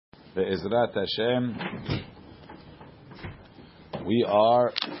Be'ezrat Hashem, we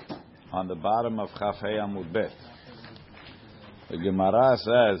are on the bottom of Chaf Hei Amud Bet. The Gemara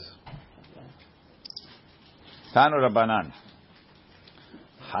says, Tanu Rabbanan,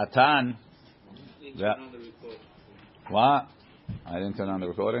 Hatan. What? I didn't turn on the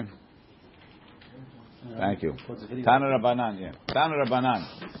recording. Thank you. Tanu Rabbanan, yeah. Tanu Rabbanan.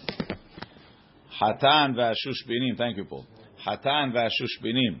 Hatan ve'ashushbinim. Thank you, Paul. Hatan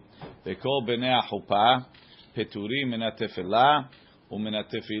ve'ashushbinim. V'kol b'nei achupa peturim min ha'tefillah u'min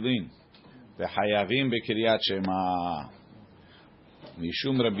ha'tefilin v'chayavim b'kiryat shema.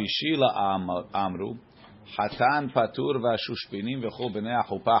 Mishum Rabbi Shila amru Hatan patur ve'ashushbinim v'kol b'nei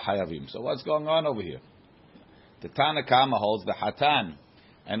achupa chayavim. So what's going on over here? The Tana Kama holds the Hatan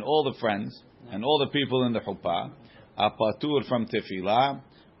and all the friends and all the people in the chuppah are patur from tefillah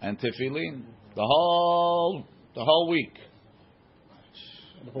and tefillin the whole week.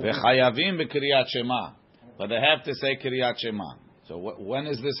 V'chayavim b'kiryat shema, but they have to say kiryat shema. So when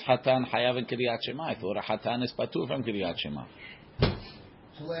is this hatan chayav in kiryat shema? I thought a hatan is patur from kiryat shema.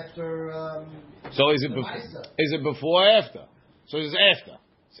 Till after. So is it before or after? So it's after.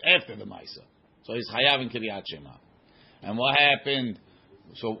 It's after the Maisa. So he's chayav in kiryat shema. And what happened?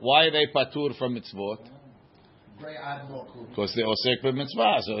 So why are they patur from mitzvot? Because they osek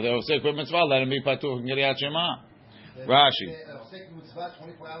b'mitzvah. So they osek b'mitzvah. Let them be patur from kiryat shema. Rashi.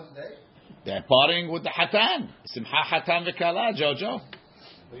 They're partying with the hatan. Simcha hatan v'kala, Jojo.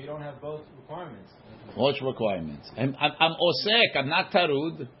 But you don't have both requirements. Which requirements? I'm osek. I'm not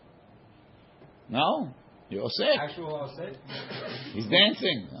tarud. No, you're osek. Actual osek. He's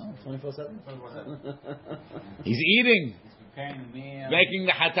dancing. 24/7. He's eating. He's Making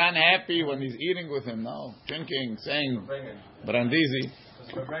the hatan happy when he's eating with him. No, drinking, saying brandizi.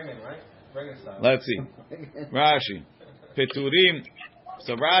 Right? Style. Let's see. Rashi. Peturim.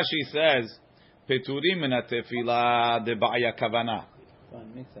 So Rashi says, Peturim min ha'tefillah de ba'ya kavana.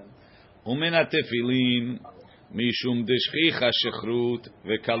 Makes sense. Umin ha'tefilin mishum deshchicha shechrut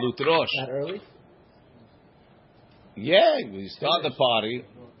vekalut rosh. That early? Yeah, we start the party.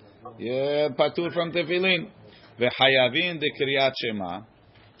 Yeah, patur from tefillin. V'chayavin de kiryat shema.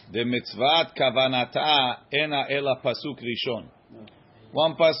 De mitzvat kavanata ena ela pasuk rishon.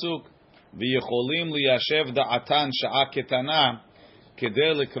 One pasuk. V'yecholim liyashev da'atan sha'a ketana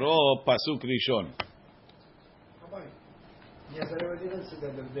kedei likro pasuk rishon. Yes, I already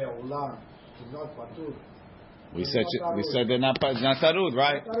said that they are ulam. It's not patur. We said they're not tarud,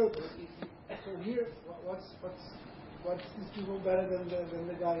 right? So here, what's these people better than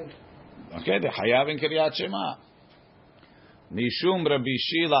the guy? Okay, the chayav in kiryat shema. Mishum Rabbi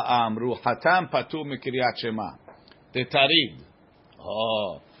Shila amru hatan patur mikiryat shema. The tarid.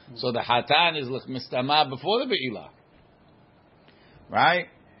 Oh. So the hatan is mistama before the be'ilah, right?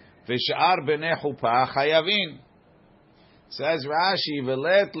 V'shar b'nei chuppah chayavin. Says Rashi,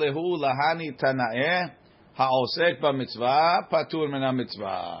 v'let lehu lahani tanaeh ha'osek b'mitzvah patur min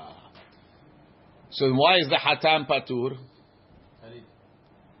ha'mitzvah. So why is the hatan patur?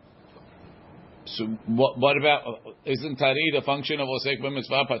 So what about, isn't tarid a function of osek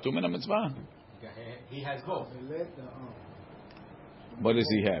b'mitzvah patur min ha'mitzvah? He has both. What does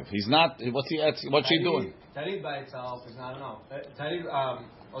he have? He's not. What's he doing? Tarid by itself is not enough. Tarid,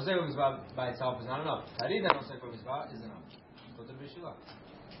 osek mitzvah by itself is not enough. Tarid and osek mitzvah is enough. Go to Bishila.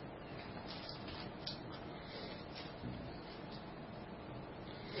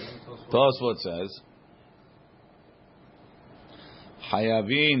 Tosfot says,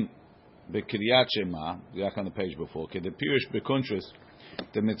 Hayavin b'kiryat shema. Back on the page before. Ke the pirish b'kuntris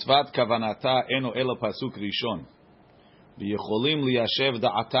the mitzvat kavanata eno elo pasuk rishon. V'yecholim liyashev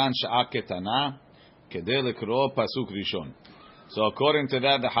da'atan sha'a ketana kedei likro pasuk rishon. So according to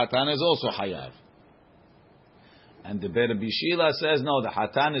that, the hatan is also hayav. And the Rabbi Shila says no, the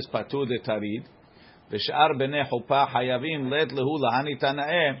hatan is patur de tarid. V'shar b'nei chuppah hayavim let lehu lahani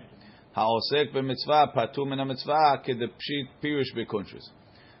tanaeh ha'osek b'mitzvah patur min ha'mitzvah kedei pirish b'kuntris.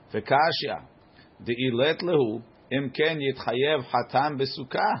 V'kashya de'i let lehu im ken yitchayev hatan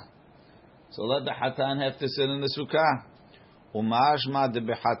b'sukkah. So let the hatan have to sit in the sukkah. Umashma de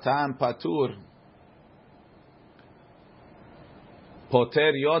behatan patur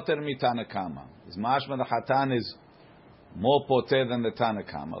poter yoter mitanakama. Is mashma the hatan is more poter than the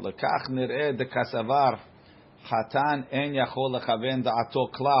tanakama. Lekach nireh de kasavar hatan en yachol lechaven da'ato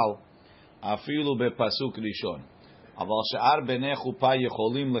klal afilu bepasuk rishon. Aval she'ar b'nei chuppah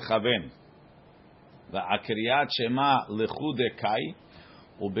yecholim lechaven va'akriyat shema lechu dekai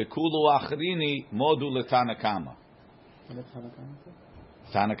ubekulu achrini modu letanakama.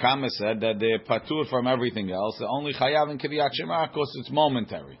 Tanakama said that they're patur from everything else. They're only chayav in Kiryat Shema because it's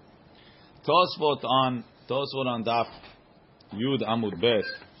momentary. Tosfot on Daf Yud Amud Bet.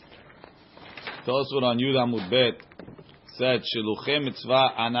 Tosfot on Yud Amud Bet said Shiluchei Mitzvah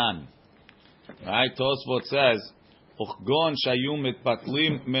Anan. Right? Tosfot says Uchgon shayu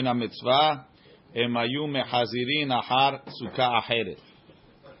mitpatlim min ha-mitzvah em hayu mechazirin ahar sukkah acheret.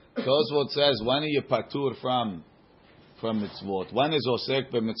 Tosfot says when are you patur from mitzvot? When is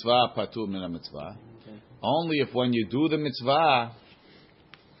osek b'mitzvah patur min ha-mitzvah? Only if when you do the mitzvah,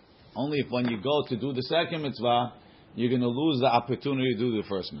 only if when you go to do the second mitzvah, you're going to lose the opportunity to do the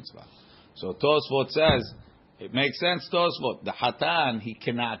first mitzvah. So Tosfot says, it makes sense, Tosfot. The Hatan, he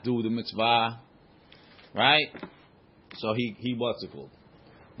cannot do the mitzvah, right? So he what's it called?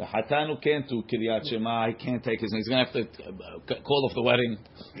 The Hatan who can't do Kiryat Shema, he can't take his, he's going to have to call off the wedding,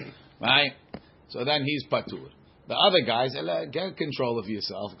 right? So then he's patur. The other guys, get control of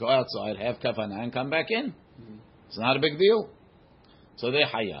yourself, go outside, have kavanah, and come back in. It's not a big deal. So they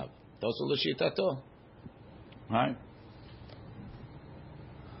hayav. Tosu l'shitato. Right?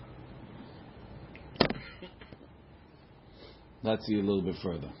 Let's see a little bit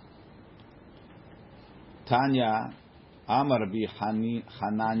further. Tanya, Amar bi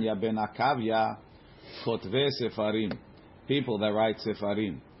Hananya ben Akavya, Kotve Sefarim. People that write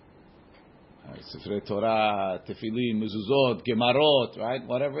Sefarim. Sifrei Torah, Tefillin, Mezuzot, Gemarot, right?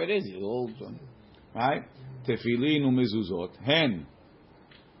 Whatever it is, right? Tefillin u'mezuzot. Hen,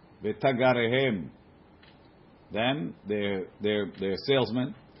 betagarehem. Them, they're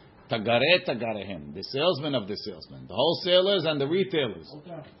salesmen. Tagarehem. The salesmen of the salesmen. The wholesalers and the retailers.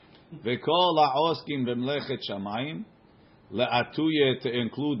 V'kol ha'oskim b'mlechet shamayim. Le'atuye to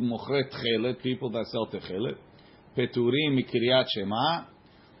include mochret chelet, people that sell techelet. Peturim mikriyat shema.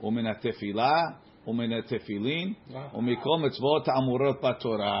 ומן התפילה, ומן התפילין, ומכל מצוות האמורות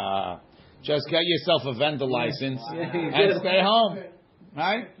בתורה. Just get yourself a vendor license and stay home,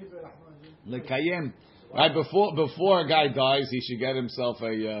 right? Lekayim. Right before a guy dies, he should get himself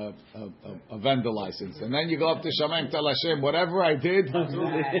a vendor license, and then you go up to Shamayim, tell Hashem, whatever I did,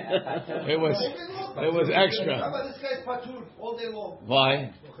 it was extra. How about this guy's patur all day long?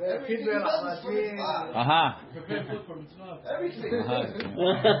 Why? Everything.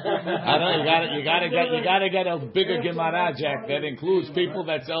 I know you gotta get a bigger Gemara, Jack, that includes people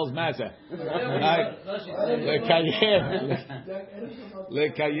that sells matzah. Right?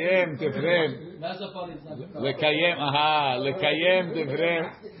 Lekayem tefrem. Lekayem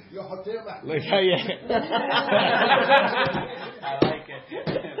tefrem. Lekayem. I like it.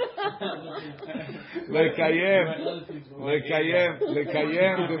 Lekayem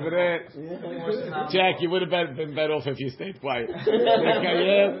divrei. Jack, you would have been better off if you stayed quiet.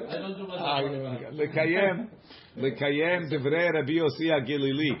 Lekayem divrei Rabbi Yossi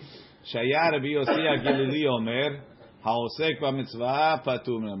HaGilili. Shaya Rabbi Yossi HaGilili Omer, ha'osek b'mitzvah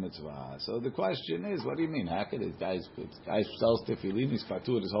patur min mitzvah. So the question is, what do you mean? How could this guy sells tefillin, he's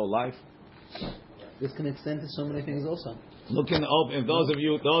patur his whole life? This can extend to so many things also. Look in the open. If those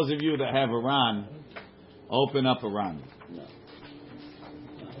of you that have Iran, open up Iran.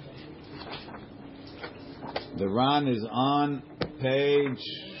 The Iran is on page.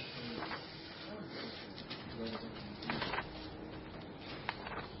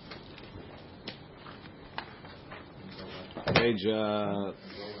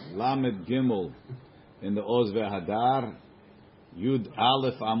 Lamed Gimel in the Oz Ve'Hadar, Yud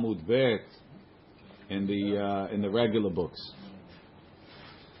Aleph Amud Bet in the regular books.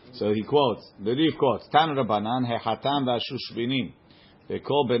 So he quotes, the Rif quotes, Tan Rabbanan Hechatam V'Ashushvinim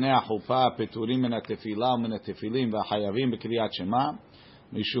V'Kol Bnei HaChupa Peturim Min HaTefilah Min HaTefilin V'Hayavim B'Kriyat Shema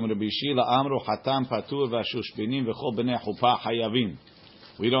Mishum Rabbi Shila Amru Hatam Patur V'Ashushvinim V'Kol Bnei HaChupa Hayavim.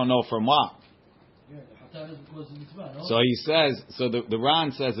 We don't know from what. So he says, so the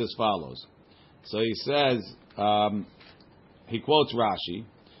Ran says as follows. So he says, he quotes Rashi,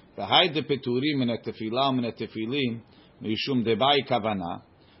 "V'hai de peturim min ha-tefilah min ha-tefilin mishum debai kavana,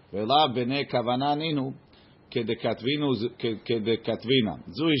 ve'la b'nei kavana ninu kedekatvina."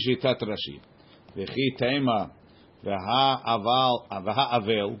 Zui shitat Rashi. V'chi teima v'ha-avel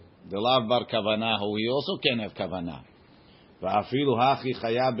delav bar kavana, who he also can have kavana. ואפילו הכי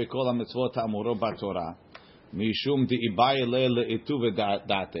חייב בכל המצוות האמורות בתורה, משום דאיבאי לאיתו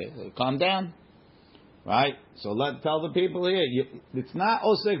ודעתה. Calm down, right? So tell the people here, it's not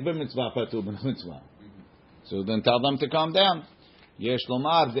עוסק במצווה פטור במצווה. So then tell them to calm down. יש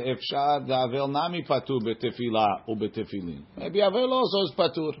לומר דאפשר דאבל נמי פטור בתפילה ובתפילין. Maybe אבל also is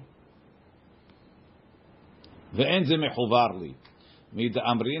פטור. ואין זה מחובר לי.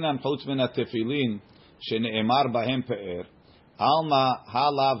 מדאמרינן חוץ מן התפילין שנאמר בהם פאר, Alma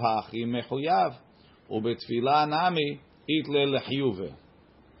halav hachi mechuyav ubetfila nami itle lechiuve.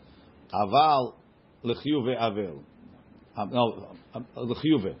 Aval l'chiyuve avel. No,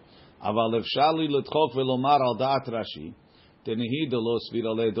 l'chiyuve. Aval efshar li l'tchok ve'lomar al da'at Rashi. Tenehi de lo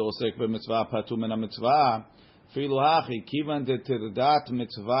svira le de osek b'mitzvah patu min ha'mitzvah. Filu hachi kivan de tirdat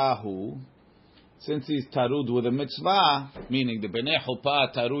mitzvahu. Since he's tarud with a mitzvah, meaning the bnei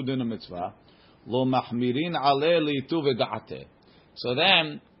chuppah tarud in a mitzvah, lo mahmirin aleh litu v'da'ateh. So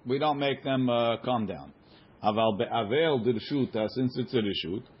then we don't make them calm down. Aval be'avel dirshuta, since it's a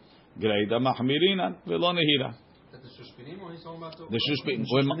rishut, greida mahmirina v'lo nehira. The Shushpinim, or he's talking about The shushpin.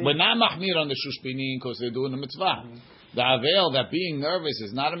 We're not mahmir on the shushpinin because they're doing a mitzvah. The avel, that being nervous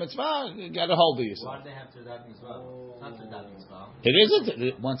is not a mitzvah. You got to hold to yourself. Why do they have to that mitzvah? It's not to that mitzvah. It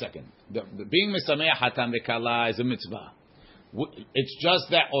isn't. One second. The being misameach hatan v'kala is a mitzvah. It's just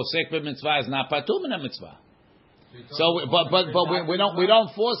that osek b'mitzvah is not patur min mitzvah. So, we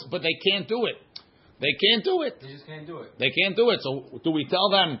don't force. But they can't do it. They can't do it. They just can't do it. They can't do it. So, do we tell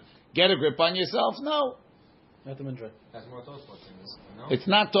them get a grip on yourself? No. That's more Tosfot in this, no? It's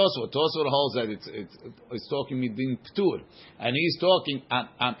not Tosfot. Tosfot holds that it's talking midin ptur, and he's talking.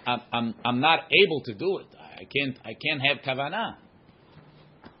 I'm not able to do it. I can't have kavanah.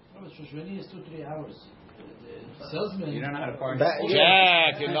 Shushveni is 2-3 hours. The salesman. You don't know how to party.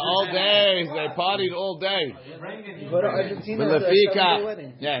 Jack, in the old days, they partied all day. Go to Argentina. But to celebrate Lefika, the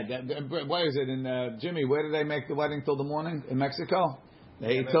wedding. yeah. What is it in Jimmy? Where do they make the wedding till the morning in Mexico?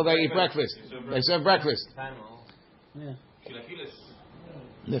 They eat till they eat breakfast. They serve breakfast. Yeah.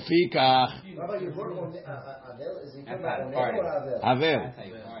 Lefika, Rabbi, you work on Avel? Is he talking That's about party. Avel or Avel?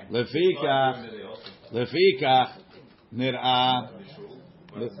 Avel. Lefika, nir'ah.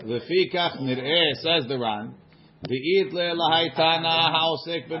 Lefika, nir'eh, says the Ran. V'it le'lahaitana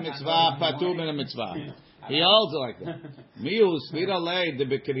ha'osek b'mitzvah patu min mitzvah. He holds it like that. Miu svira lei de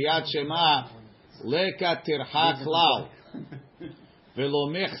b'kriyat shema leka tirha klal. V'lo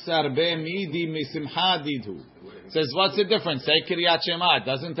michsar be midi misimcha didhu. Says, what's the difference? Say Kiryat Shema. It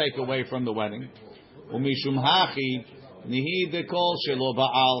doesn't take away from the wedding. Umishum hachi nihi dekol shelo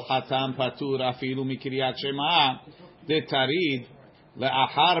ba'al hatam patur afilu mikiryat Shema de tarid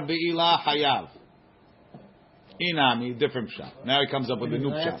le'achar be'ilah hayav. Inami, different pshat. Now he comes up with a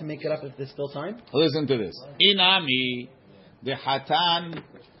new I have pshat. to make it up if there's still time. Listen to this. Inami de hatan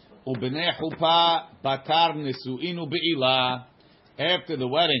ubnei chuppah batar nesu'inu be'ilah. After the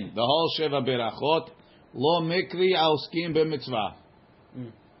wedding, the whole sheva berachot. Lo mikri auskim b'mitzvah.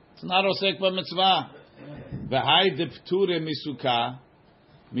 It's not osek b'mitzvah. V'hai depture misuka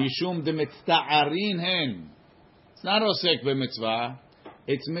mishum demitzta'arin hen. It's not osek b'mitzvah.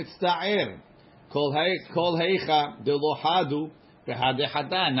 It's mitzta'er. Kol heicha de lo hadu v'hade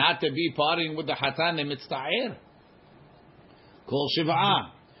hatan. Not to be partying with the hatan de mitzta'er. Kol shiv'ah.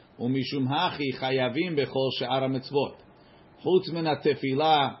 Umishum hachi chayavim b'chol she'ar ha'mitzvot. Chutz min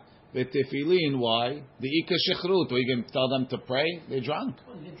ha'tefilah V'tefillin, why? The Ika Shechrut. We can tell them to pray. They're drunk.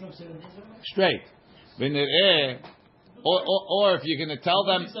 Straight. V'nir'eh, or if you're going to tell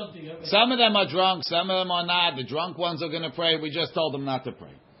them, some of them are drunk, some of them are not. The drunk ones are going to pray. We just told them not to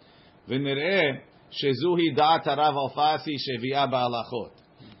pray. V'nir'eh, shezuhi da'at harav alfasi shevi'ah ba'alachot.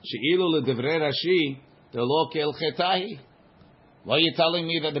 She'ilu l'devrei Rashi, de'lo ke'elchetahi. Why are you telling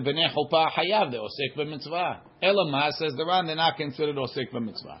me that the bnei chuppah hayav, they're osek b'mitzvah? Elamah, says the Ran, they're not considered osek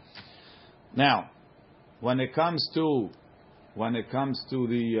b'mitzvah. Now, when it comes to the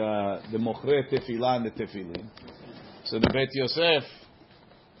mochrei tefillah and the tefillin, so the Bet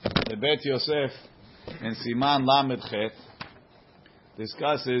Yosef in Siman Lamed Chet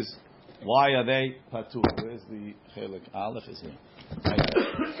discusses why are they patur. Where's the chelik? Aleph is here.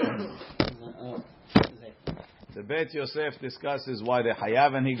 The Bet Yosef discusses why they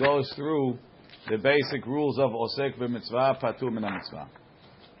hayav, and he goes through the basic rules of osek b'mitzvah, patur min mitzvah.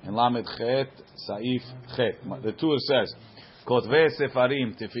 In Lamed Chet, Saif Chet, the Tur says, Kotvei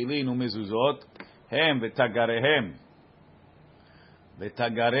Sefarim, Tefillin u'Mezuzot, Hem v'Tagarehem,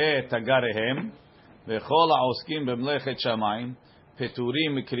 Tagarehem, V'chol ha'oskim b'mlechet shamayim,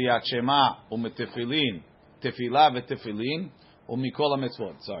 Peturim mikriyat Shema u'metefillin, Tefillah v'Tefillin, u'mikol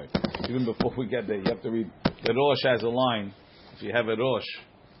ha'mitzvot. Sorry, even before we get there, you have to read. The Rosh has a line. If you have a Rosh,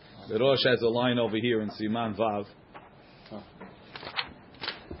 the Rosh has a line over here in Siman Vav.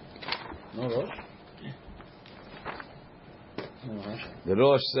 No Rosh? No Rosh. The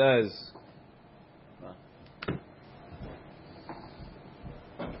Rosh says,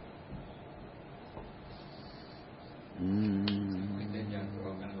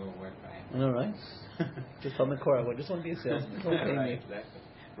 I know, right? Just tell me, Cora, I just want to be a salesman. Don't pay me. Exactly.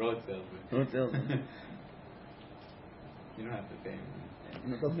 Road salesman. Road salesman. You don't have to pay me.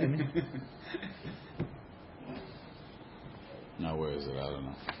 No, don't pay me. now where is it? I don't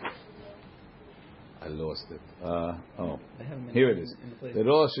know. I lost it. They Here it is. in the place. The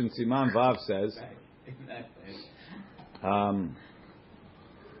Rosh in Siman Vav says,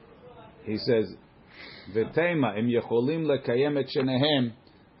 he says, "V'tema im yecholim lekayem et shenehem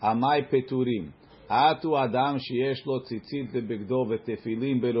amai peturim. Atu adam sheyesh lo tzitzit lebegdo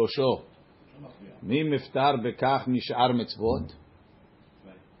v'tefilim berosho. Mi miftar bekach mishar mitzvot."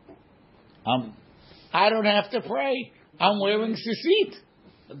 I don't have to pray. I'm wearing tzitzit.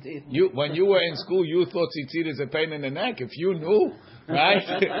 When you were in school, you thought tzitzit is a pain in the neck. If you knew, right?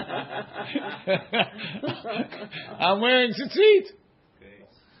 I'm wearing tzitzit,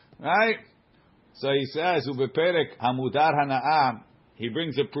 right? So he says, "Ubeperek hamudar hana'ah." He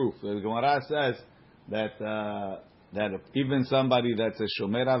brings a proof. The Gemara says that even somebody that's a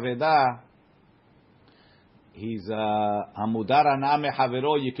shomer aveda, he's hamudar hana'ah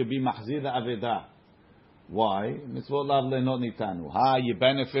mehavero. You could be mahzir aveda. Why? Mitzvot lav le'not nitanu. You're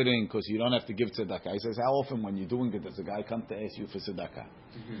benefiting because you don't have to give tzedakah. He says, how often when you're doing it does a guy come to ask you for tzedakah?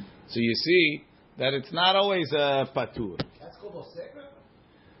 So you see that it's not always a patur. That's called osek?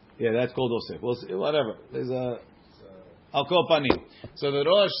 Yeah, that's called osek. Well, whatever. There's a al kol panim. So the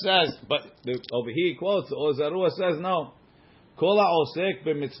Rosh says, but over here he quotes, the Ozarua says, no. Kol ha'osek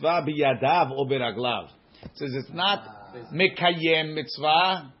b'mitzvah biyadav o beraglav. It says it's not mekayem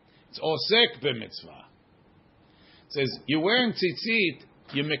mitzvah, it's osek b'mitzvah. It says, you're wearing tzitzit,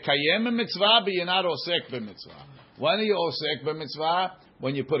 you're mekayem a mitzvah, but you're not osek b'mitzvah. When are you osek b'mitzvah?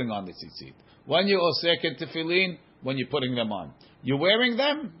 When you're putting on the tzitzit. When you osek in tefillin? When you're putting them on. You're wearing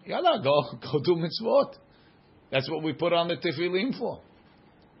them? Yalla, go do mitzvot. That's what we put on the tefillin for.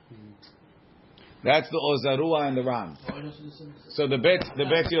 That's the Ozarua and the Ram. So the Bet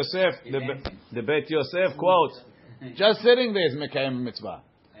Yosef quotes, just sitting there is mekayem a mitzvah.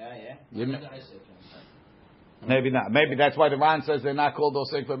 Maybe not. Maybe that's why the Ran says they're not called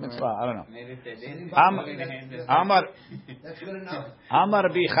osek b'mitzvah. I don't know. Maybe if they did. Amar That's good enough. Amar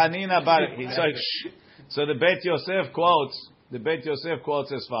bi Chanina bar. So the Bet Yosef quotes. The Bet Yosef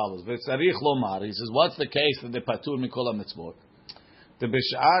quotes as follows: V'tzarich lomar. He says, what's the case that the patur mikol mitzvot? The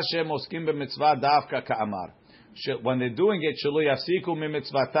b'sha'ah shem oskim b'mitzvah davka ka'amar. When they're doing it, shelo yafsiku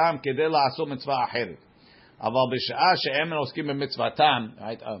mimitzvatam kedei la'aso mitzvah acheret. Aval b'sha'ah she'emen oskim b'mitzvatam.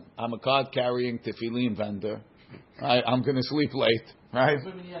 Right? I'm a card carrying tefillin vendor. Right? I'm going to sleep late. Right?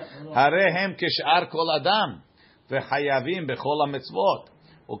 Harehem kesh'ar kol adam v'chayavim b'chol ha'mitzvot.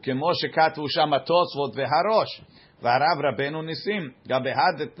 וכמו שכתבו שם התוספות והראש, והרב רבנו ניסים, גם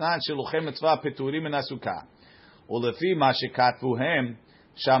בהד דתנן שלוחי מצווה פטורים מן הסוכה. ולפי מה שכתבו הם,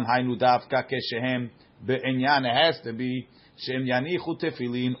 שם היינו דווקא כשהם בעניין ההסתבי, שהם יניחו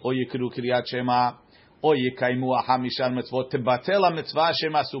תפילין, או יקראו קריאת שמע, או יקיימו החמישה מצוות, תבטל המצווה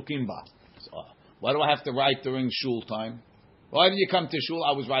שהם עסוקים בה. Why do I have to write during shul time? Why did you come to shul?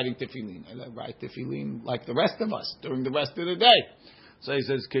 I was writing tefillin. I write tefillin like the rest of us during the rest of the day. So he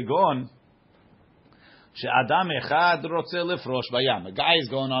says, Kegon, she'adam echad rotze lefrosh bayam. A guy is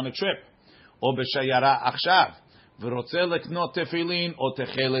going on a trip. O b'shayara achshav. V'rotze leknot tefillin o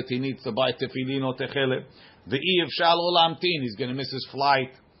techelet. He needs to buy tefillin o techelet. V'i efshal o lamtin. He's going to miss his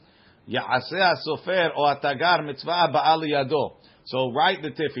flight. Ya'aseh ha'sofer o ha'tagar mitzvah ba'al yado. So write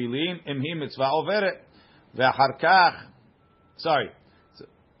the tefillin, imhi mitzvah overet. Ve'achar kach. Sorry.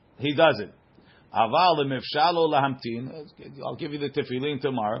 He does it. Aval imefshalo lahamtin. I'll give you the tefillin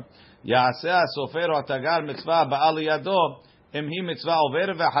tomorrow. Ya'aseh sofer o hatagar mitzvah ba'al yado imhi mitzvah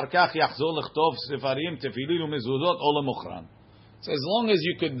over ve'achar kach yachzor lechtov sefarim tefillin umezuzot o lemuchran. So as long as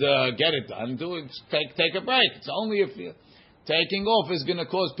you could get it done, do it. Take a break. It's only if taking off is going to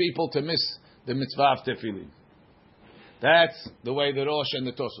cause people to miss the mitzvah of tefillin. That's the way the Rosh and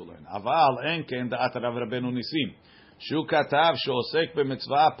the Tosu learn. Aval enken da'at Rav Rabbeinu Nisim. Shu katav she'osek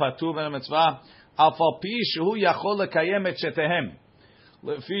b'mitzvah patu v'mitzvah אף על פי שהוא יכול לקיים את שתיהם.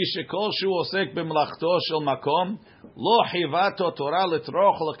 לפי שכל שהוא עוסק במלאכתו של מקום, לא חייבתו תורה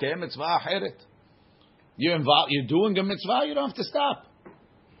לטרוח לקיים מצווה אחרת. You're doing a mitzvah, you don't have to stop.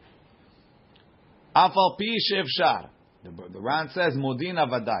 אף על פי שאפשר. The Ran says, מודין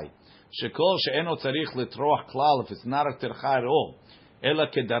הוודאי, שכל שאינו צריך לטרוח כלל, if it's not a טרחה at all, אלא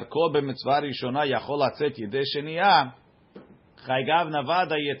כדרכו במצווה ראשונה יכול לצאת ידי שנייה, חייגב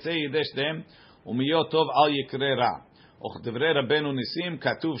נבדה יצא ידי שניהם, ומיות טוב אל יקרה רע. וכדברי רבנו ניסים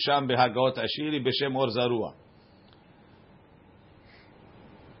כתוב שם בהגאות השירי בשם אור זרוע.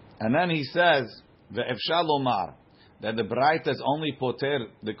 And then he says, ואפשר לומר, that the Braita is only poter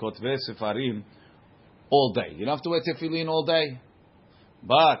the kotve sefarim all day. You don't have to wear tefillin all day.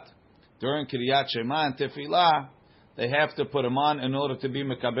 But during Kriyat Shema and Tefillah, they have to put them on in order to be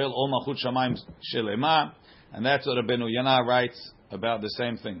mekabel ol malchut shamayim shelema. And that's what Rabbeinu Yana writes about the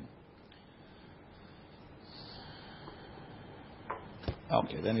same thing.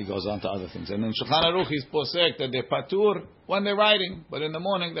 Okay, then he goes on to other things. And in Shulchan Aruch, he's posek that they're patur when they're riding, but in the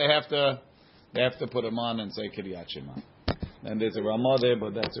morning they have to put them on and say Kiryat Shema. And there's a Ramah there,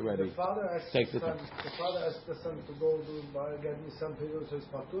 but that's already. The father asked Take the the son. time. The father asked the son to go to get me something. So it's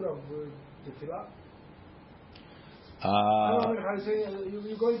patur of tefillah. No, I say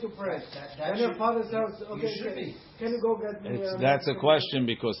you're going to pray. Then your father says, "Okay, can you go get me?" That's a question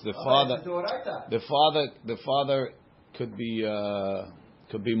because the father could be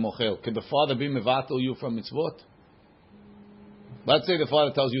mochel. Could the father be mevatel you from mitzvot? Let's say the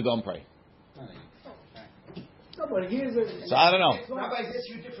father tells you don't pray. No, but here's a. So I don't know. Rabbi, that's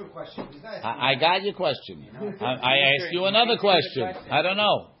your different question. I got your question. I asked you another question. I don't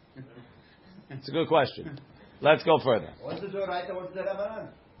know. It's a good question. Let's go further. What's the Doraita? What's the Rabbanan?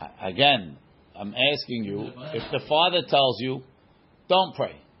 Again, I'm asking you, if the father tells you, don't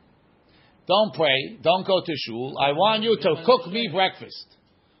pray. Don't pray, don't go to shul, I want you to cook me breakfast.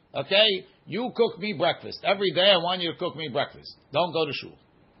 Okay? You cook me breakfast. Every day I want you to cook me breakfast. Don't go to shul.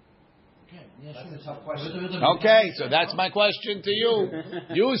 That's a tough question. Okay, so that's my question to you.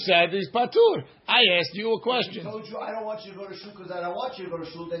 You said he's patur. I asked you a question. I told you I don't want you to go to shul because I don't want you to go to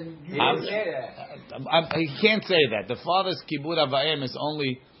shul. Then you He can't say that. The father's kibud avayim is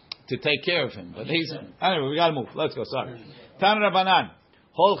only to take care of him. But he's anyway. We gotta move. Let's go. Sorry. Tan Rabbanan.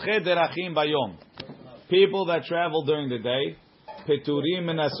 Holched derachim bayom. People that travel during the day. Peturim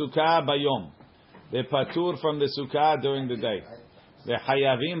min sukkah bayom. They patur from the sukkah during the day. They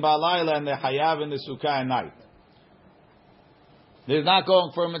hayavim balayla and they hayav in the sukkah at night. They're not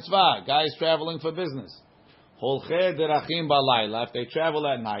going for a mitzvah. Guys traveling for business. Holched derachim balayla. If they travel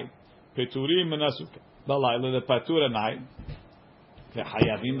at night, peturim min sukkah balayla. They patur at night. They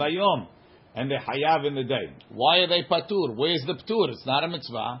hayavim bayom. And they hayav in the day. Why are they patur? Where's the patur? It's not a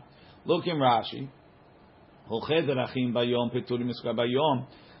mitzvah. Look in Rashi. Holched derachim bayom peturim min sukkah bayom.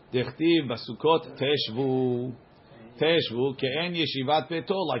 Dechtiv basukot teshvu. Teshvu ke'en yeshivat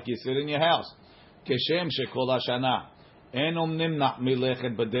beto, like you sit in your house. Keshem shekol hashana. En nimna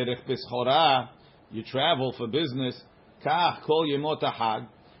milechet b'derech b'schora. You travel for business. Kach kol yemot ha'chag.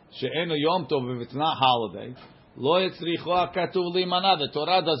 She'enu yom tov, if it's not holiday. Lo yetzricho ha'katuv limana. The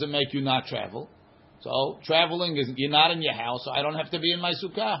Torah doesn't make you not travel. So traveling is, you're not in your house, so I don't have to be in my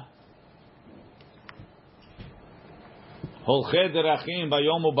sukkah. Holched derachim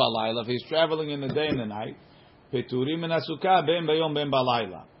bayom u'balayla. If he's traveling in the day and the night. Peturim min hasukah ben bayom ben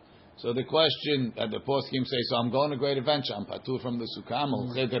balayla. So the question that the poskim say, so I'm going to great adventure. I'm patur from the sukkah.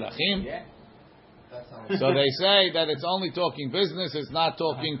 Holched derachim. So they say that it's only talking business. It's not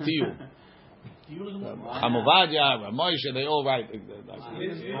talking to you. Chamuvadia, Ramosha, they all write.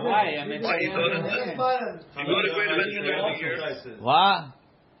 Why? I mean, You go to great adventure during the year. What?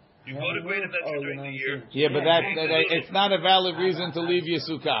 You go to great adventure during the year. Yeah, but it's not a valid reason to leave your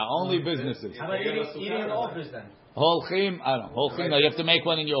sukkah. Only businesses. How about eating in the office then? Holchim, I don't know. Holchim, no, you have to make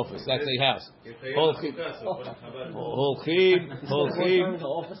one in your office. That's a house. Holchim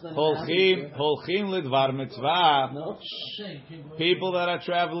lidvar mitzvah. People that are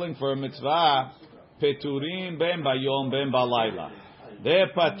traveling for a mitzvah, peturim ben bayom ben balayla. They're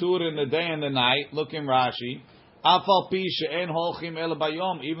patur in the day and the night. Look in Rashi. Afal pi she'en holchim el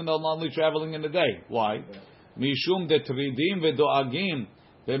bayom, even though they're only traveling in the day. Why? Mishum detridim vedoagim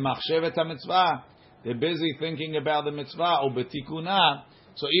b'machshevet hamitzvah. They're busy thinking about the mitzvah or betikuna.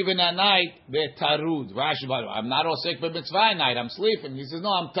 So even at night they're tarud. Rashi, I'm not osek b'mitzvah at night. I'm sleeping. He says, no,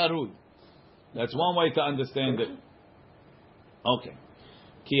 I'm tarud. That's one way to understand it. Okay.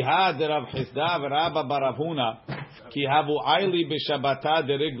 Ki ha derav Chisda v'Rabba bar Huna ki havu ayli b'shabata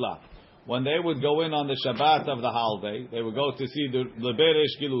derigla. When they would go in on the Shabbat of the holiday, they would go to see the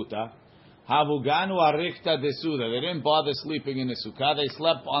Beresh Giluta. Havu ganu arikta desuda. They didn't bother sleeping in the sukkah. They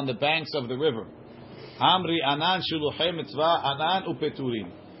slept on the banks of the river. Amri anan shuluchei mitzvah anan upeturim.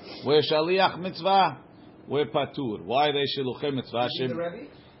 We're shaliach mitzvah. We're patur. Why are they shuluchei mitzvah?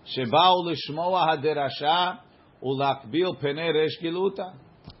 Sheba'u lishmoa haderasha ulakbil penei resh giluta.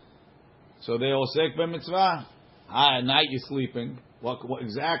 So they osek b'mitzvah. At night you're sleeping.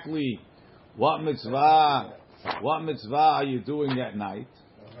 What mitzvah? What mitzvah are you doing at night?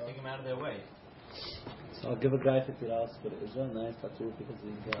 Take them out of their way. So I'll give a guy $50 for Israel, nice patur because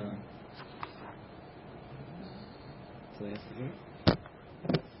he's. So he has to give.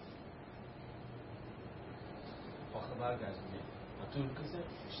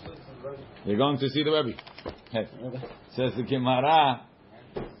 You're going to see the Rebbe. Hey. Says the Gemara.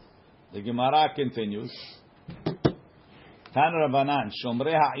 The Gemara continues. Tan Rabbanan,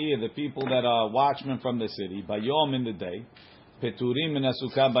 Shomrei Ha'ir, the people that are watchmen from the city, Bayom in the day, Peturim in the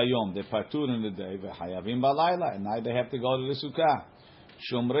sukkah Bayom, they patur in the day, V'chayavim balayla, and now they have to go to the sukkah.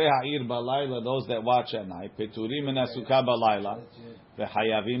 Shomrei ha'ir balayla, those that watch at night. Peturim min hasuka balayla,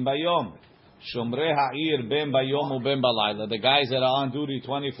 v'chayavim bayom. Shomrei ha'ir ben bayom u ben balayla. The guys that are on duty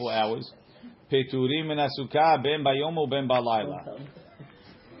 24 hours. Peturim min hasuka ben bayom u ben balayla.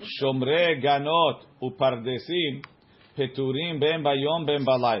 Shomrei ganot u pardesim. Peturim ben bayom ben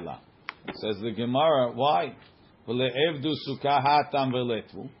balayla. Says the Gemara, why? V'le'evdu suka hatam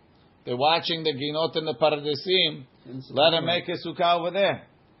v'letvu. They're watching the ginot and the pardesim. Let them make a sukkah over there.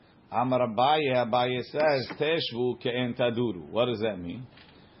 Amar Abaye says, Teshvu ke'en taduru. What does that mean?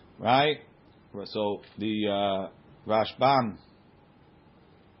 Right? So the Rashbam,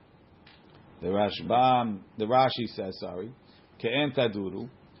 the Rashi says, sorry, ke'en taduru.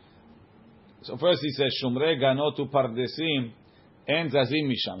 So first he says, Shumrei ganotu pardesim en zazim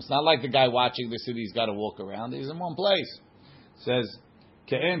misham. It's not like the guy watching the city, he's got to walk around. He's in one place. It says,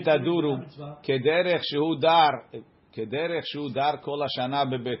 ke'en taduru, kederech shehu dar kol hashana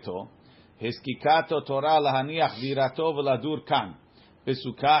bebeto, heskikato Torah lahaniach dirato v'ladur kan,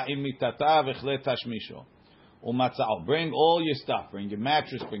 besukah im mitata v'chle tashmisho. Umatzao, bring all your stuff, bring your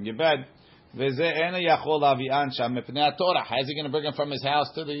mattress, bring your bed. V'ze ena yachol avi'an sham mepnei Torah. How's he going to bring it from his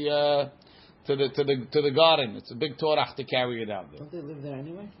house to the garden? It's a big Torah to carry it out there. Don't they live there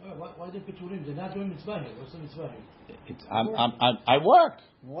anyway? Why they Peturim? They're not doing mitzvah here. What's the mitzvah here? I work.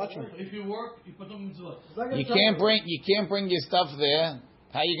 Watch them. If you work, you put them mitzvah. You can't bring your stuff there.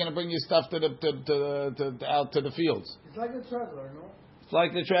 How are you going to bring your stuff to the out to the fields? It's like a traveler, no? It's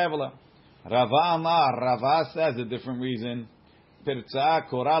like the traveler. Rava Amar. Rava says a different reason. Pirza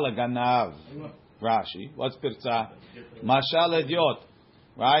koral ganav. Rashi. What's pirza? Mashal idiot.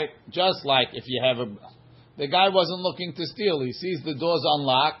 Right? Just like if you have the guy wasn't looking to steal. He sees the doors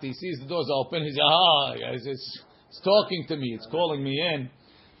unlocked. He sees the doors open. He's it's talking to me. It's calling me in.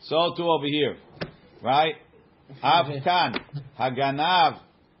 So too over here. Right? Avkan. Haganav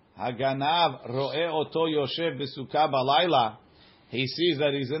ro'e oto yoshev besukkah balayla. He sees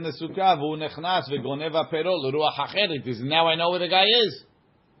that he's in the sukkah. V'hu nechnas v'gonev ha'perot l'ruach hacheret. Now I know where the guy is.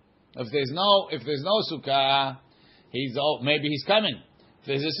 If there's no sukkah, maybe he's coming. If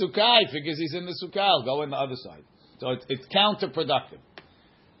there's a sukkah, he figures he's in the sukkah. I'll go in the other side. So it's counterproductive.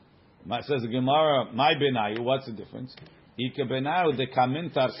 Says the Gemara, my benayu, what's the difference? Ike benayu de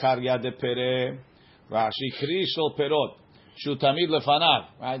kamintar karya de pere, Rashi kri shel perot, shu tamid lefanav.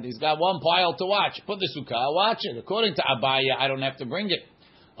 Right? He's got one pile to watch. Put the sukkah, watch it. According to Abaya, I don't have to bring it.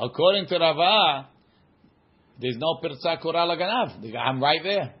 According to Rava, there's no pirza koral ganav. I'm right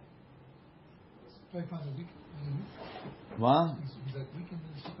there. What?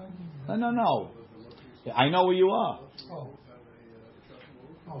 No. I know where you are.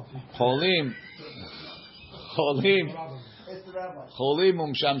 Cholim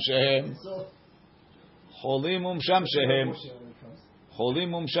umsham shehem.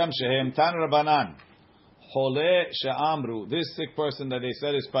 Tan Rabbanan. Chole she'amru. This sick person that they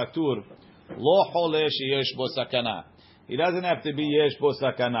said is patur. Lo chole sheyesh bo sakana. He doesn't have to be yesh bo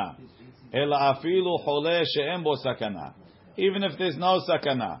sakana. Ela afilu chole she'em bo sakana. Even if there's no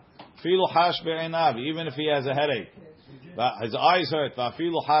sakana. Afilu hash be'enav. Even if he has a headache. His eyes hurt.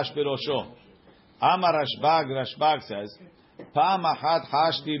 Afilu hash be'rosho. Amar Rashbag says, Pam achat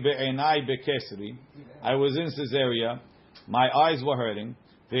hashti be'enai be'kesri. I was in Caesarea. My eyes were hurting.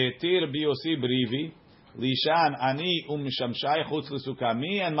 Ve'etir biyosi brivi. Lishan ani mishamshai chutz l'sukkah.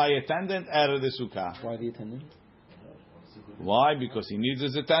 Me and my attendant out of the sukkah. Why the attendant? Why? Because he needs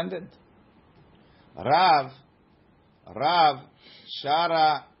his attendant. Rav,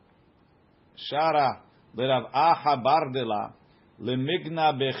 Shara, Rav Aha Bardela,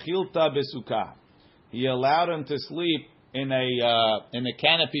 Lemigna Bechilta Besukah. He allowed him to sleep in a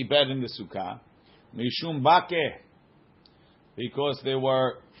canopy bed in the sukkah. Mishum Bakeh, because there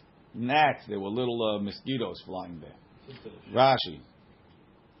were gnats, there were little mosquitoes flying there. Rashi,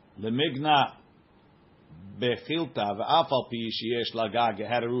 Lemigna Bechilta v'afal pi sheyesh lagag. It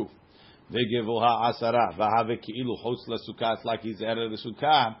had a roof. Vegevuha asara v'have ki'ilu chutz l'sukkah. It's like he's out of the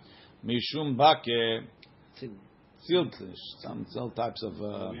sukkah. Mishum bakeh siltish. Some types of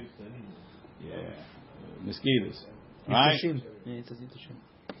mosquitoes. Right?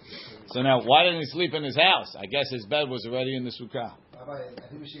 So now, why didn't he sleep in his house? I guess his bed was already in the sukkah. I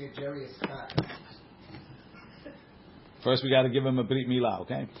think we should get Jerry a cat. First, we got to give him a brit milah,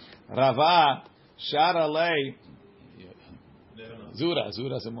 okay? Rava Shara lei Zura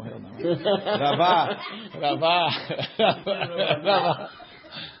se mohel now.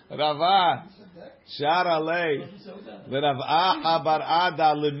 Rava Shara lei Rava bar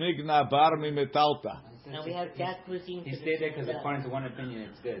ada lemigna bar mi metalta. Now we have cat cuisine. He stayed there because according to one opinion,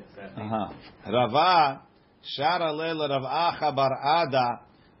 it's good. So Rava Shara le Rav Acha bar Ada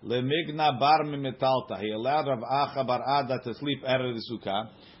lemigna bar mimetalta. He allowed Rav Acha bar Ada to sleep out of the sukkah.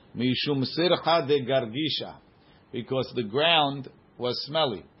 Mishum sircha de gargisha, because the ground was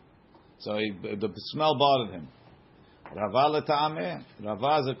smelly, so the smell bothered him. Rava leta'ameh.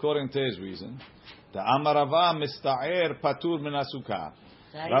 Rava is according to his reason. Ta'amar Rava mista'er patur min sukkah.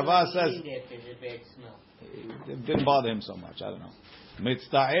 Rava says it didn't bother him so much. I don't know.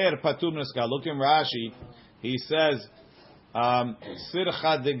 Mitzta'er patur min sukkah. Look in Rashi. He says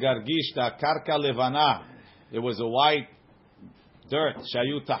sircha de gargishta karka levana. It was a white dirt.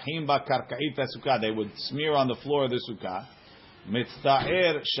 Shayu tahim ba karka'ita sukkah. They would smear on the floor of the sukkah.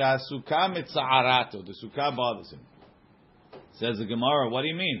 Mitzta'er sha sukkah mitza'arato. The sukkah bothers him. Says the Gemara, what do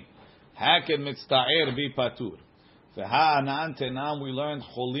you mean? Haked mitzta'er bi patur. Now we learned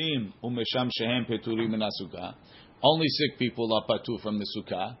cholim umesham shehem peturim min sukkah. Only sick people are patur from the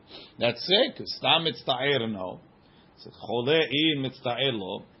sukkah. That's sick. Stam mitzta'er no. Chole in mitzta'er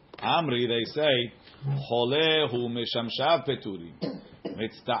lo. Amri, they say chole hu meshamshav peturim.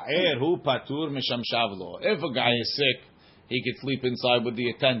 Mitzta'er hu patur meshamshav lo. If a guy is sick, he could sleep inside with the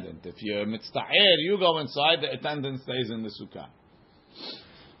attendant. If you're mitzta'er, you go inside, the attendant stays in the sukkah.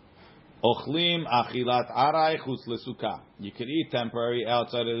 Ochlim achilat aray chutz lesukkah. You could eat temporary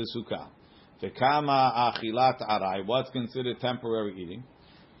outside of the sukkah. Vekama achilat aray. What's considered temporary eating?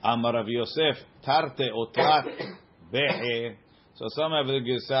 Amar Rav Yosef tarte otrat be'e. So some have the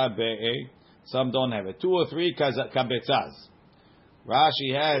gesa be'e, some don't have it. 2 or 3 kabetzaz.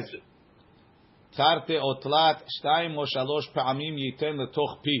 Rashi has Tarte otlat shtayim o shalosh pa'amim yiten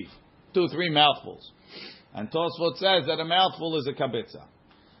letoch piv. 2-3 mouthfuls. And Tosfot says that a mouthful is a kabetza.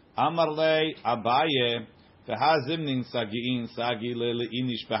 Amar lei Abaye v'hazimnin sagiin sagi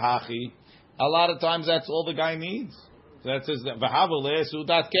le'inish behachi. A lot of times that's all the guy needs. That says v'havule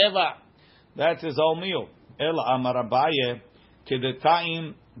sudat keva. That's his whole meal. Ela Amar Abaye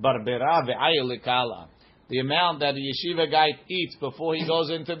kedetaim barbera ve'ayel lekala. The amount that a yeshiva guy eats before he goes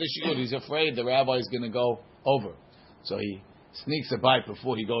into the shiur, he's afraid the rabbi is going to go over. So he sneaks a bite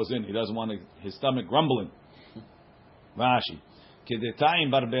before he goes in. He doesn't want his stomach grumbling. Rashi. Kedetayim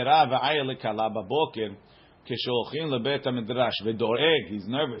barbera v'ayel lekala baboker kesholchin lebet hamidrash v'doreg. He's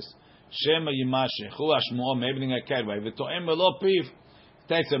nervous. Shema yimashechu ashmuo meibning hakervay v'to'em v'lo piv.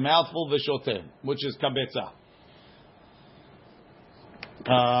 Takes a mouthful v'shotem, which is kabetza.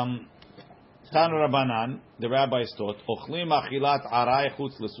 Tan Rabbanan, the rabbis taught, Ochlim achilat aray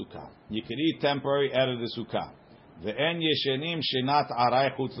chutz lesukkah. You can eat temporary out of the sukkah. Ve'en yeshenim shenat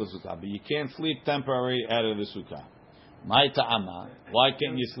aray chutz lesukkah. But you can't sleep temporary out of the sukkah. Mai ta'ama. Why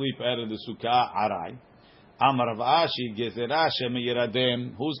can't you sleep out of the sukkah aray? Amar Rav Ashi gezerah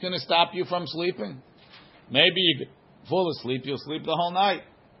shemiyiradem. Who's going to stop you from sleeping? Maybe you fall asleep, you'll sleep the whole night.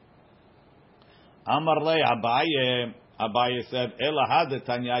 Amar le Abaye. Abaye said, Ela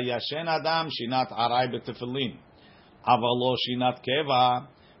hadetanya yashen adam shinat aray betefillin. Avalo shinat keva.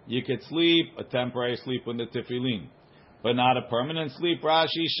 You could sleep, a temporary sleep with the tefillin. But not a permanent sleep,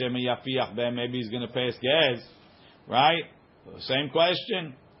 Rashi. Shemi yafiach ben. Maybe he's going to pass gas. Right? Same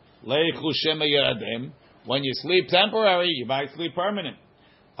question. Leichu shema yeradem. When you sleep temporary, you might sleep permanent.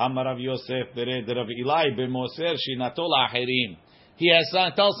 Amar Rav Yosef bered Rav Eli b'moser shinato la'achirim. He has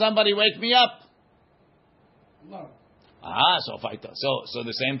tell somebody, wake me up. No. So if so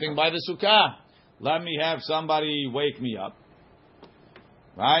the same thing by the sukkah. Let me have somebody wake me up.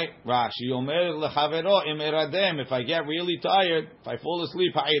 Right? Rashi omer lechavero im eradem. If I get really tired, if I fall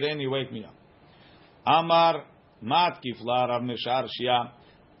asleep, ha'ireni, wake me up. Amar matkif la Rav Mesharshia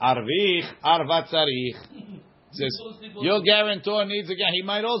arvich arvat tzarich. Says your guarantor needs again. He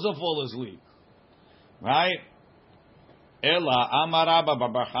might also fall asleep. Right? Ela Amar Rabba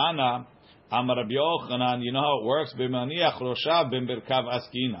Barbarchana. Amar Rabbi Yochanan, you know how it works? B'maniach roshav b'merkav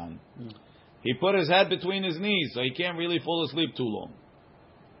askinan. He put his head between his knees, so he can't really fall asleep too long.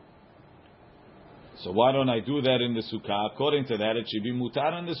 So why don't I do that in the sukkah? According to that, it should be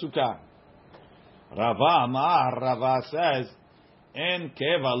mutar in the sukkah. Rava says, en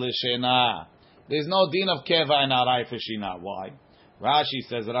keva l'shena. There's no din of keva and aray for shina. Why? Rashi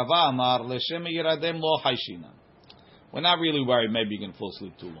says, Rava amar l'shem yiradem lo hayshina. We're not really worried. Maybe you can fall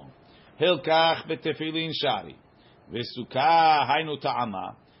asleep too long. Hilkach betefilin shari. V'sukkah haynu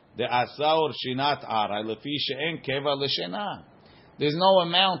ta'ama. De'asaur shinat aray lefi she'en keva l'shena. There's no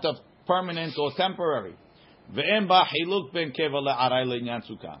amount of permanent or temporary. Ve'en ba hiluk ben keva le'aray le'nyan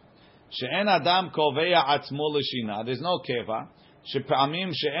sukkah. She'en adam kovea atzmo l'shina. There's no keva.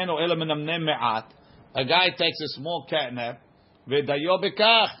 She'pa'amim she'en o ele menamnem me'at. A guy takes a small catnap. Ve'dayo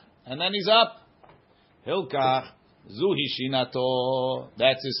bekach. And then he's up. Hilkach. Zuhi shinato.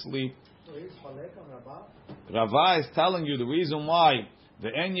 That's his sleep. So he's cholek on Rabbah? Rava is telling you the reason why the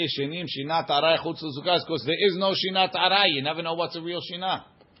en yeshenim shinat aray chutz l'sukkah is because there is no shinat aray. You never know what's a real shinah.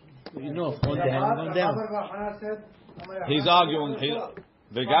 You know, on down. He's arguing.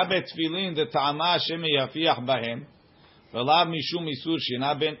 V'gabe tefillin the ta'ama Hashem yafiach bahem. V'lav mishum isur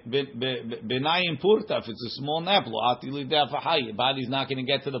shina benayim purta. If it's a small nap, lo ati lidei hafachah. Your body's not going to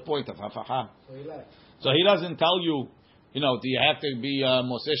get to the point of hafachah. So he doesn't tell you, do you have to be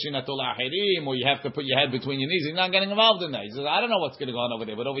moseh shinatul achirim, or you have to put your head between your knees. He's not getting involved in that. He says, I don't know what's going to go on over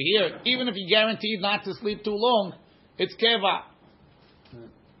there. But over here, even if you're guaranteed not to sleep too long, it's keva.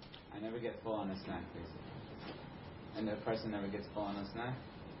 I never get full on a snack, basically. And the person never gets full on a snack?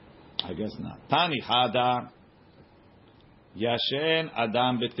 I guess not. Tani Hada Yashen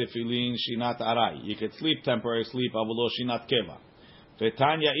Adam betefilin shinat aray. You could sleep temporary sleep, avolo shinat keva.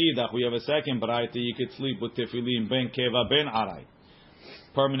 Vetanya idach, we have a second variety. You could sleep with tefillin ben keva ben aray,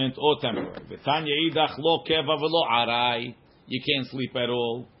 permanent or temporary. Vetanya idach lo keva velo aray. You can't sleep at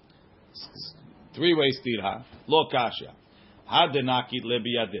all. Three-way stirha lo kasha. Hadenakit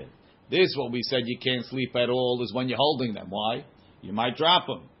lebiyadeh. This, what we said, you can't sleep at all, is when you're holding them. Why? You might drop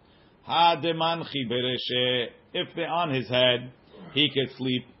them. Hademanchi bereshe. If they're on his head, he could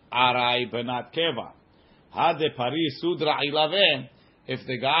sleep aray but not keva. Hadepari sudra ilaven. If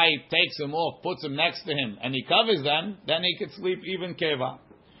the guy takes them off, puts them next to him, and he covers them, then he could sleep even keva.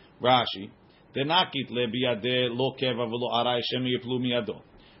 Rashi. Denakit lebiyadeh lo keva velo aray shem yiplu miyado.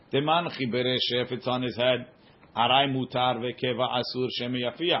 Demanchi bereshe. If it's on his head, aray mutar vekeva asur shem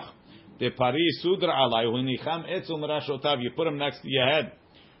yafiach. The pari sudra alay hunicham etzum rashotav. You put him next to your head.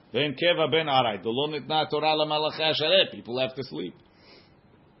 Then keva ben aray. Dolonit na Torah lamalachei ashareh. People have to sleep.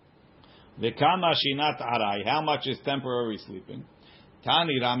 The kama shinat aray. How much is temporary sleeping?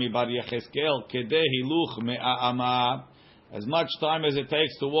 Tani Rami bar Yecheskel kedeh hiluch me'ama. As much time as it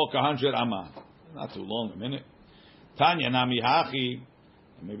takes to walk 100 amma. Not too long, a minute. Tanya nami hachi.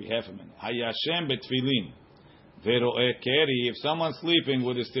 Maybe half a minute. Hayashem betfilin. Vero'eh keri, if someone's sleeping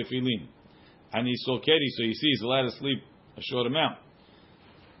with his tefillin, and he saw keri, so he sees, let us sleep a short amount.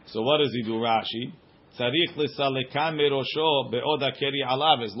 So what does he do, Rashi? Tzarich l'salekam merosho be'oda keri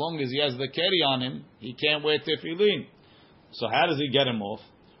alav. As long as he has the keri on him, he can't wear tefillin. So how does he get him off?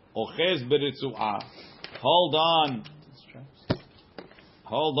 Ochez beritzu'ah. Hold on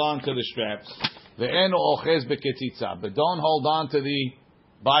to the straps. Ve'enu ochez beketzitza. But don't hold on to the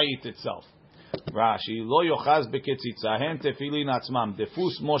bayit itself. Rashi lo yochaz beketzitza hen tefillin atzmam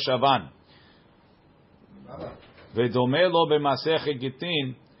defus moshavan vedome lo b'masechet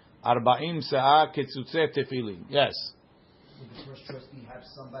gitin 40 se'ah ketzutze tefillin. Yes. Would the first trustee have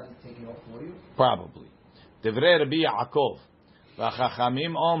somebody take it off for you? Probably. Devrei Rabbi Yaakov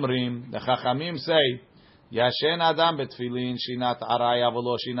v'chachamim omrim. The chachamim say yashen adam betefillin shinat aray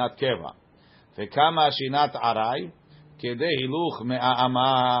avolo shinat keva v'kama shinat aray kedei hiluch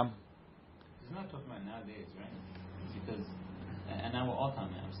me'ama. We're not talking about nowadays, right? Because, and now we're all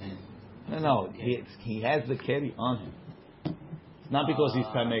talking about, I'm saying. No, he has the keri on him. It's not because he's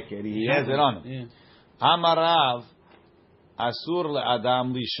tameh keri, he has it on him. Amarav asur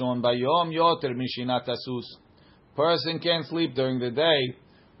le'adam lishon bayom yoter mishinat asus. Person can't sleep during the day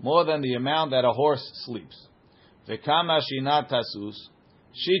more than the amount that a horse sleeps. V'kama shinat asus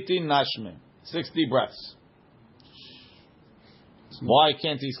shitin nashme, 60 breaths. Why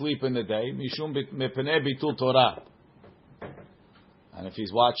can't he sleep in the day? Mishum mepenei bitul Torah. And if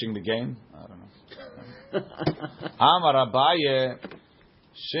he's watching the game, I don't know. Amar Abaye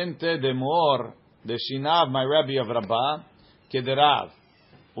shinte demor the shinav my Rebbe of Rabbah kederav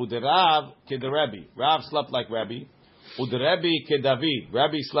uderav kederebbi. Rav slept like Rebbe. Uderebbi kedavid.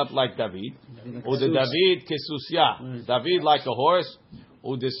 Rebbe slept like David. Udedavid kesusya. David like a horse.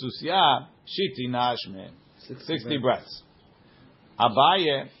 Udesusya shiti nashme. 60 breaths.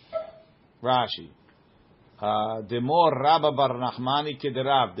 Abaye, Rashi, Demor Rabba Bar Nachmani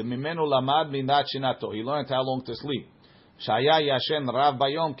Kederav, the Mimenu Lamad Minat Shinato. He learned how long to sleep. Shaya Yashen Rav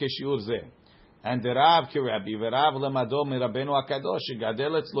Bayom Keshiur Zeh. And the Rav Kirabi, Verav Lemado Mirabenu Akadosh,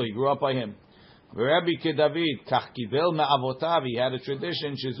 Gadel Etzlo, he grew up by him. Verabi Kedavid, Kach Kidel Me'avotav, he had a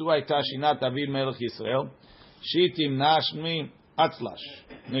tradition, Shezu Aita Shinat David Melech Yisrael, Shitim Nashmi Atzlash,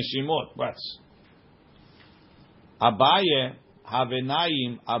 Neshimot, breaths. Abaye,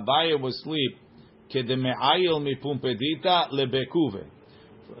 Havenayim, Abaye was asleep. Kedeme'ayil mi Pumpedita lebekuve.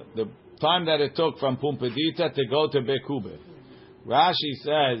 The time that it took from Pumpedita to go to Bekuve. Rashi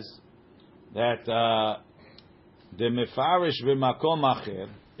says that the mefarish v'makom acher.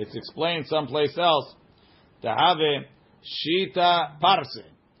 It's explained someplace else. To have a shita parse,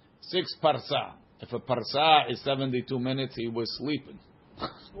 6 parsa. If a parsa is 72 minutes, he was sleeping.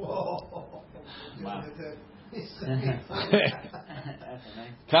 Whoa. Wow.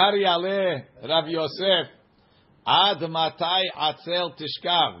 Kari ale Rav Yosef. Ad matai atzel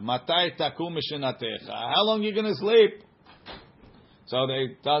tishkav. Matai takum mishinatecha. How long are you going to sleep? So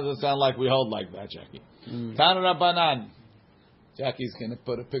it doesn't sound like we hold like that, Jackie. Tan Rabbanan. Jackie's going to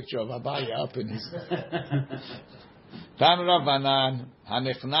put a picture of Abaya up in his... Tan Rabbanan.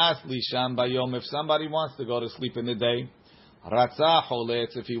 Hanechnas lisham bayom. If somebody wants to go to sleep in the day, Ratzah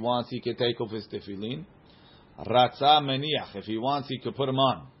choletz. If he wants, he can take off his tefillin. Ratzah meniach. If he wants, he could put them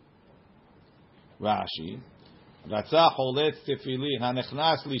on. Rashi. Ratzah choletz tefillin.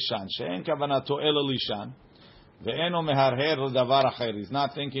 Hanechnas lishan. She'en kavanato elo lishan. Ve'eno meharher l'davar acher. He's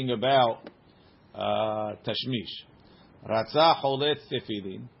not thinking about tashmish. Ratzah choletz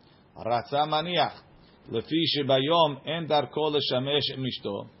tefillin. Ratzah maniach. Lefi shebayom en darko l'shamesh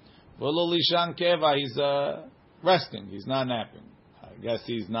mishto. V'lo lishan keva. He's resting. He's not napping. I guess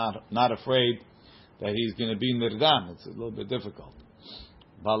he's not afraid that he's going to be nirdam. It's a little bit difficult.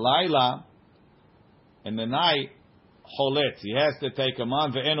 Balayla, in the night, choletz. He has to take a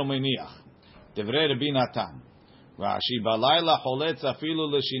man ve'eno meniach. Devrei Rabbi Natan. Rashi balayla choletz afilu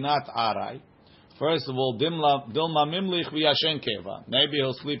l'shinat aray. First of all, dilma mimlich v'yashen keva. Maybe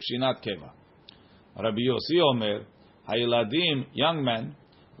he'll sleep shinat keva. Rabbi Yossi Omer, hayiladim, young men,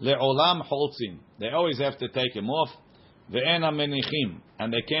 le'olam holtzim. They always have to take him off. Ve'ena menichim,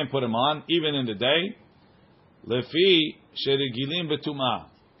 and they can't put him on even in the day. Lefi sherigilim betumah.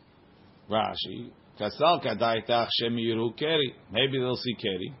 Rashi kasal kadaitach shemiru keri. Maybe they'll see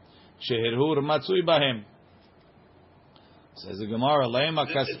keri. Shehirhur matzui bahem. Says the Gemara, Leima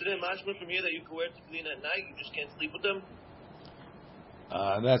kas. Is it a mashma from here that you can wear tefillin at night? You just can't sleep with them?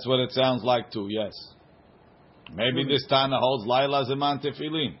 That's what it sounds like too. Yes. Maybe this Tana holds Laila Zeman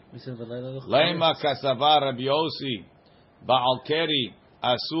Tefillin. Leima kasavar Rabbi Yossi Baal Keri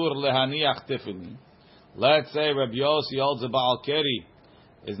Asur lehaniach Tefillin. Let's say Rabbi Yossi holds a Baal Keri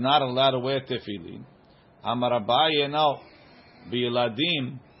is not allowed to wear Tefillin. Amar Abaye no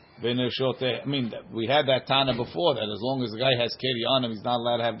biladim v'neshoteh. I mean, we had that Tana before that as long as the guy has Keri on him, he's not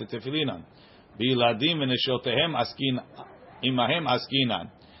allowed to have the Tefillin on. Biladim v'neshotehem askin imahem askinan.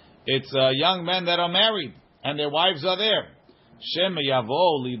 It's young men that are married and their wives are there. Shem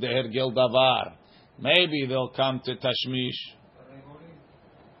yavo li dehergel davar. Maybe they'll come to tashmish.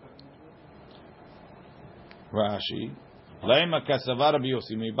 Rashi. Leima kasavar Rabbi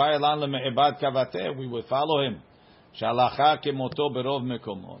Yossi. Mibayelan leme'ebad kavateh. We will follow him. Shalacha kemoto berov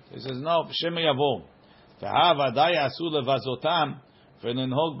mekomot. He says no. Shem yavo. Ve'ha vaday asu levazotam.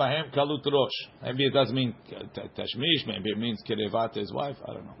 V'nenhog bahem kalut rosh. Maybe it doesn't mean tashmish. Maybe it means kerevat his wife.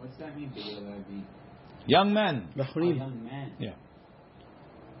 I don't know. What's that mean? Young men. Young men. Yeah.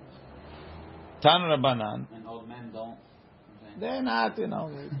 Tan Rabbanan. And old men don't. They're not,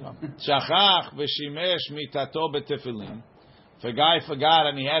 Shachach v'shimesh mitato betefillin. If a guy forgot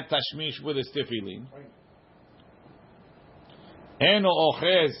and he had tashmish with his tefillin. Eno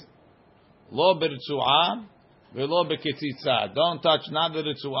ochez lo b'ritzuah v'lo b'ketzitza. Don't touch not the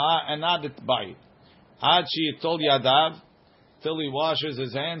ritzuah and not the bayit. Ad she'yitol yadav till he washes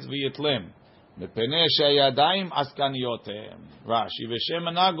his hands v'yitlim. Mepnei she'yadayim askaniotem. Rashi v'shem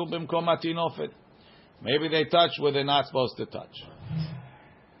anagu b'mkom hatinofet. Maybe they touch where they're not supposed to touch.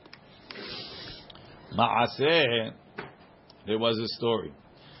 Ma'aseh, there was a story.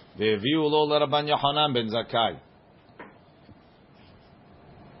 Ve'eviu lo l'Rabban Yochanan ben Zakkai.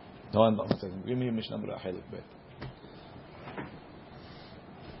 No, one second. Give me a Mishnah Berurah Chelik Bet.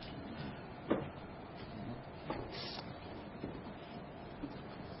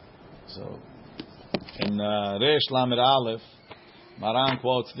 So, in Resh Lamed Aleph, Maran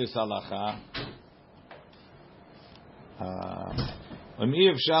quotes this halacha.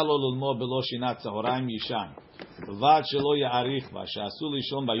 אפשר לו ללמוד בלא שינת צהריים ישן בלבד שלא יאריך בה שאסור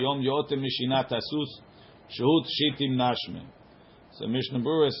לישון ביום יותם משינת הסוס שהוא תשיטים נשמה. So Mishnah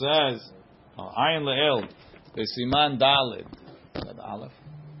Berurah says Ayin Le'el בסימן ד'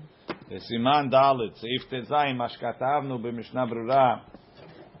 בסימן ד' סעיף ט"ז מה שכתבנו במשנה ברורה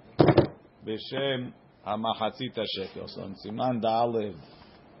בשם המחצית השקל. So in סימן ד'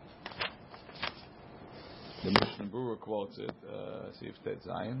 the Mishnah Berurah quotes it. See if that's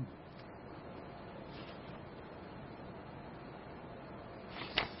Zion.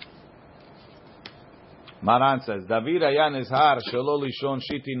 Maran says, David היה נזהר שלא לישון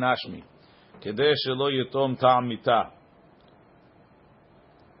שיטי נשמי, כדי שלא יתום טעם מיתה.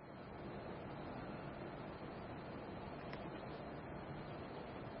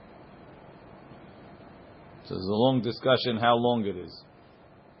 So there's a long discussion how long it is.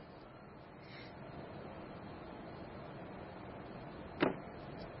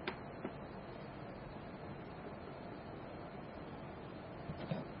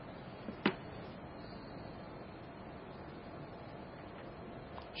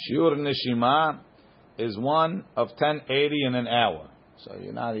 Shiur neshima is 1 of 1080 in an hour. So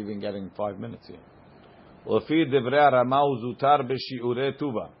you're not even getting 5 minutes here. Lefi divrei Rama zutar b'shiurei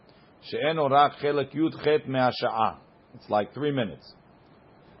tuva she'eno rak chelek yud chet me'asha'a. It's like 3 minutes.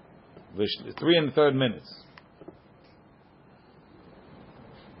 3 1/3 minutes.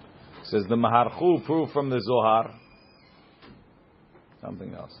 Says the Maharchu proof from the Zohar.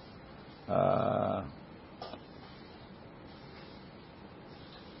 Something else.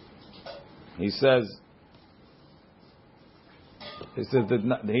 He says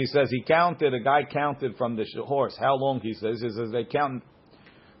he counted. A guy counted from the horse. How long? He says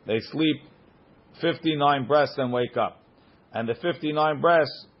they sleep 59 breaths and wake up, and the 59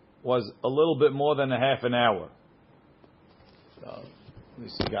 breaths was a little bit more than a half an hour. So at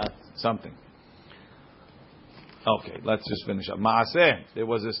least you got something. Okay, let's just finish up. Maaseh, there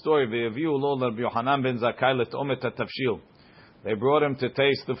was a story. Ve'aviu lo Rabbi Yochanan ben Zakkai let'omet hatafshil. They brought him to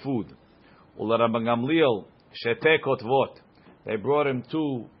taste the food. U'Rabbi Gamliel sheteh kotvot. They brought him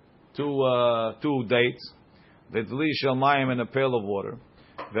two dates. V'dli shel mayim, and a pail of water.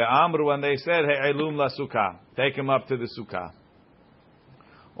 Ve'amru, and they said, He'elum la sukkah. Take him up to the sukkah.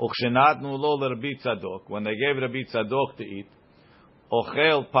 U'chshenatnu lo Rabbi Tzadok. When they gave Rabbi Tzadok to eat,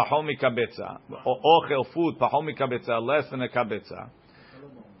 Ochel pahomi kabetza. Ochel food pahomi kabetza, less than a kabetza.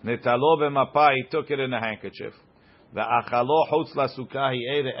 Netalo b'mapa, he took it in a handkerchief. Ve'achalo chutz la sukkah, he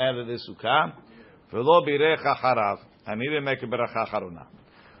ate it out of the sukkah. V'lo birech acharav, and he didn't make a beracha charuna.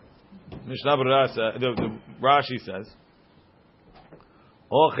 Mishnah Berurah, the Rashi says,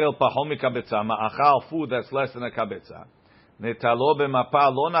 Ochel pahomi kabetza, ma'achal food that's less than a kabetza. Netalo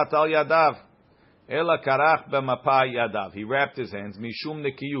b'mapa, lo natal yadav. Ela karach b'mapa yadav. He wrapped his hands mishum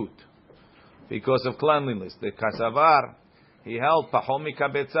nekiyut, because of cleanliness. The kasavar, he held pahomi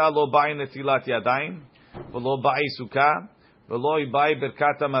kabetza lo ba'i netilat yadayim v'lo ba'i sukkah v'lo ba'i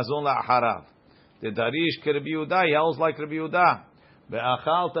berkat hamazon la'acharav. The darish keRabbi Yehuda, he holds like Rabbi Yehuda.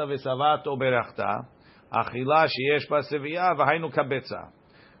 Ve'achalta v'savato berachta achila sheyesh ba seviyah v'hainu kabetza.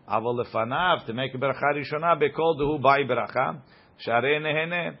 Aval lefanav, to make a beracha rishona bekol dehu ba'i beracha sharei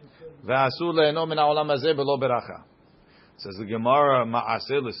nehene. Says the Gemara,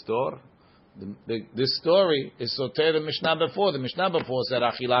 Ma'aseh l'stor. This story is soter the Mishnah before. The Mishnah before said,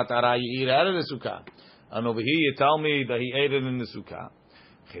 Achilat hara, you eat out of the sukkah. And over here you tell me that he ate it in the sukkah.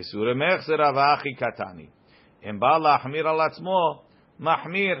 Chesure mechzer avachi katani. Imba lachmir al atzmo,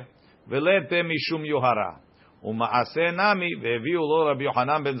 mahmir, velete mishum yohara. Uma'aseh nami, ve'eviu lo Rabbi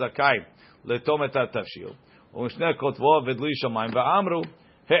Yochanan ben Zakkai, letom et ha-tafshil. U'shne kotvo v'dli shamayim va'amru,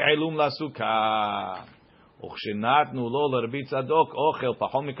 He'elum la sukkah. Uchshenatnu lo l'Rabbi Tzadok ochel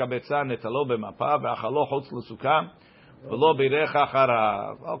pachon mikabetza netalo b'mapa ve'achalo chutz l'sukkah v'lo birech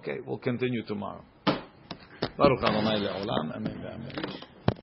acharav. Okay, we'll continue tomorrow. Baruch Adonai le'olam. Amen ve'amen.